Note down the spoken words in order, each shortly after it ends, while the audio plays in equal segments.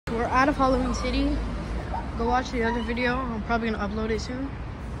we're out of Halloween City. Go watch the other video. I'm probably gonna upload it soon.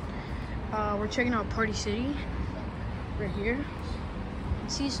 We're checking out Party City right here. You can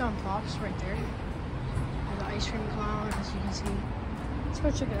see some props right there. And the ice cream clown, as you can see. Let's go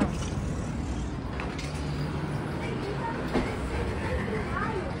check it out.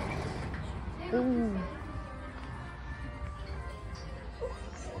 Ooh.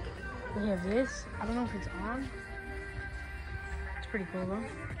 We have this. I don't know if it's on. It's pretty cool though.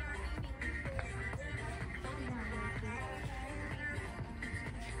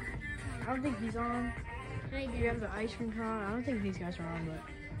 I don't think he's on. You have the ice cream clown. I don't think these guys are on, but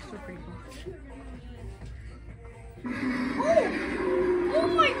still pretty cool. Oh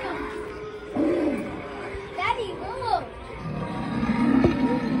my god! Daddy, look!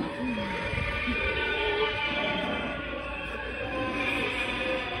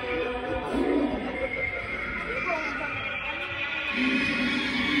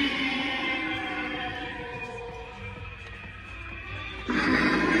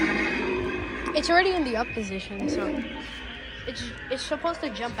 It's already in the up position, so it's supposed to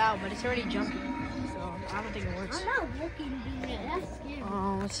jump out, but it's already jumping. So I don't think it works. I'm not looking at that's scary.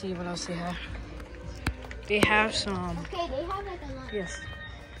 Let's see what else they have. They have some. Okay, they have like a lot. Yes.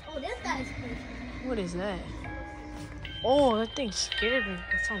 Oh, this guy's crazy. What is that? Oh, that thing scared me.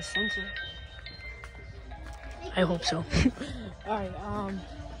 That sounds sensitive. I hope so. Alright,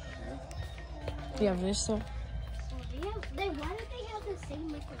 we have this though. Oh, why don't they have the same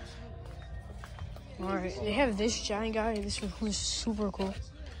liquid? Alright, they have this giant guy. This one is super cool.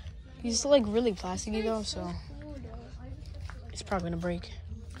 He's like really plasticky though, so it's probably gonna break.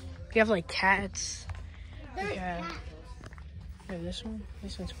 We have like cats. We have this one.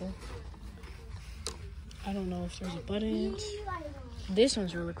 This one's cool. I don't know if there's a button. This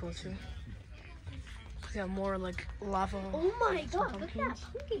one's really cool too. We got more like lava. Oh my god, look at that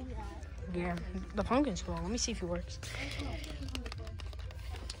pumpkin guy. Yeah, the pumpkin's cool. Let me see if it works.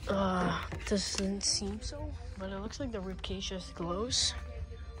 Doesn't seem so, but it looks like the ribcage just glows.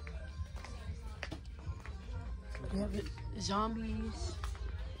 We have zombies.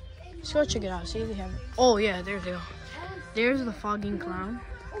 Let's go check it out. See if they have it. Oh yeah, there they go. There's the fogging clown.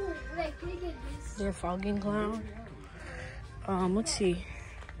 Oh, wait, can I get this? There's fogging clown. Let's see.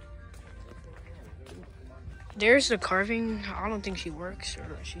 There's the carving. I don't think she works,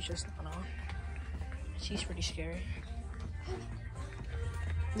 or she's just not on. She's pretty scary.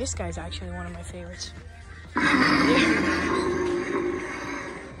 This guy's actually one of my favorites.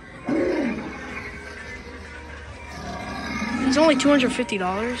 He's only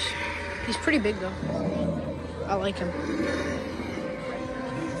 $250. He's pretty big though. I like him.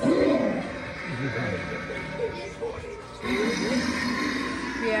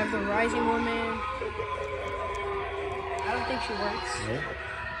 We have the rising woman. I don't think she works.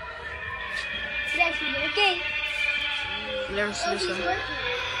 Yeah, she's working. Never seen this one.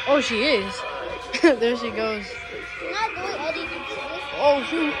 Oh, she is. There she goes. I'm not doing anything. Oh,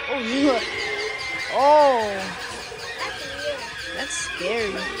 shoot. Oh, look. Oh, That's weird. that's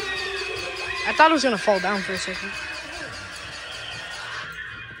scary. I thought it was going to fall down for a second.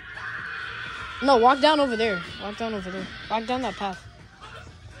 No, walk down over there. Walk down over there. Walk down that path.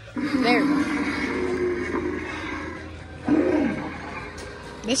 There.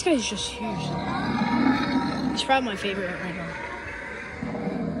 This guy's just huge. He's probably my favorite right now.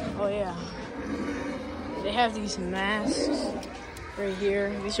 Oh yeah. They have these masks right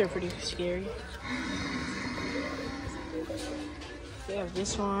here. These are pretty scary. They have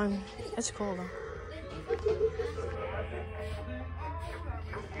this one. That's cool though.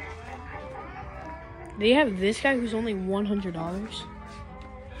 They have this guy who's only $100.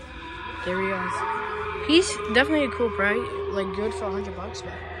 There he is. He's definitely a cool price, like good for $100,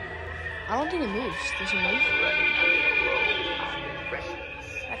 but I don't think it moves. Does it move?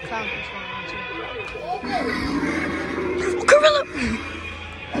 That clown keeps going on too. Oh, gorilla!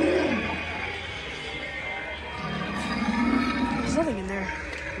 There's nothing in there,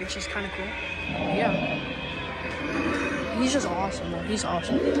 which is kind of cool. Yeah. He's just awesome, though. He's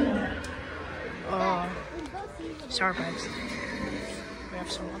awesome. Sour Pipes. We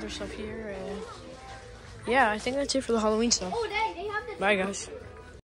have some other stuff here. Yeah, I think that's it for the Halloween stuff. Oh, they have the Bye, guys.